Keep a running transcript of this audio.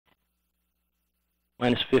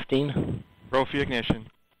Minus 15. Roll for ignition.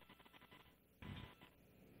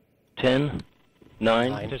 10,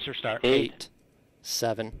 9, 8,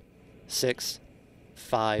 7, 6,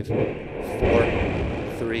 5, 4,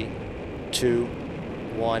 3, 2,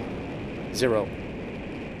 1, 0.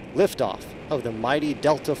 Liftoff of the mighty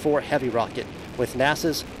Delta IV Heavy rocket with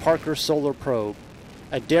NASA's Parker Solar Probe,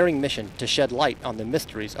 a daring mission to shed light on the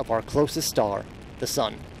mysteries of our closest star, the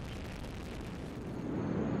Sun.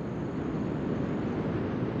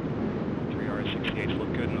 3R68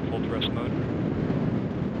 look good in the full thrust mode.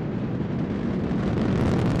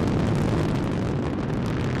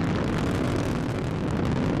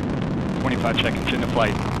 Five seconds into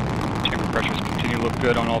flight. Chamber pressures continue to look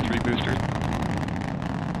good on all three boosters.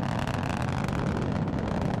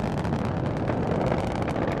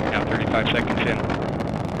 Now 35 seconds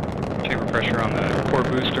in. Chamber pressure on the core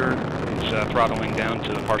booster is throttling down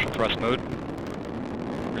to the partial thrust mode.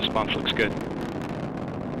 Response looks good.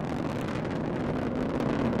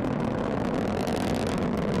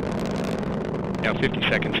 Now 50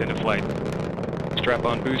 seconds into flight.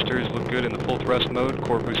 Strap-on boosters look good in the full thrust mode.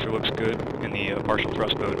 Core booster looks good in the partial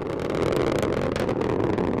thrust mode.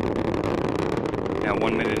 Now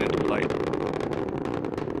 1 minute into flight.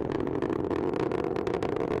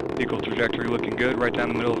 Vehicle trajectory looking good, right down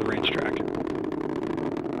the middle of the range track.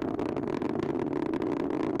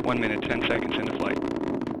 1 minute, 10 seconds into flight.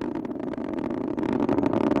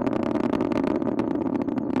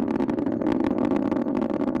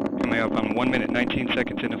 Coming up on 1 minute, 19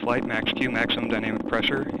 seconds into flight, max Q, maximum dynamic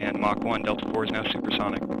pressure, and Mach 1, Delta IV is now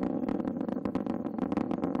supersonic.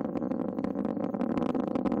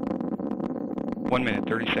 One minute,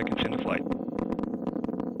 30 seconds into flight.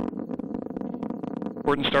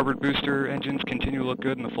 Port and starboard booster engines continue to look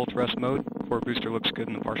good in the full thrust mode. Core booster looks good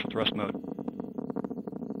in the partial thrust mode.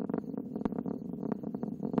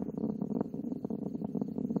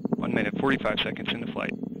 One minute, 45 seconds into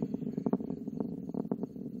flight.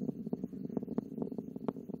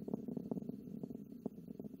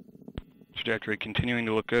 Trajectory continuing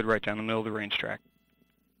to look good right down the middle of the range track.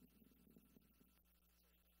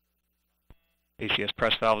 ACS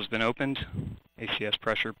press valve has been opened. ACS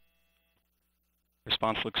pressure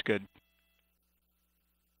response looks good.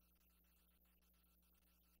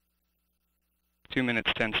 Two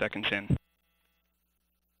minutes, 10 seconds in.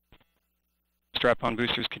 Strap-on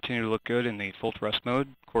boosters continue to look good in the full thrust mode.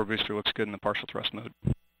 Core booster looks good in the partial thrust mode.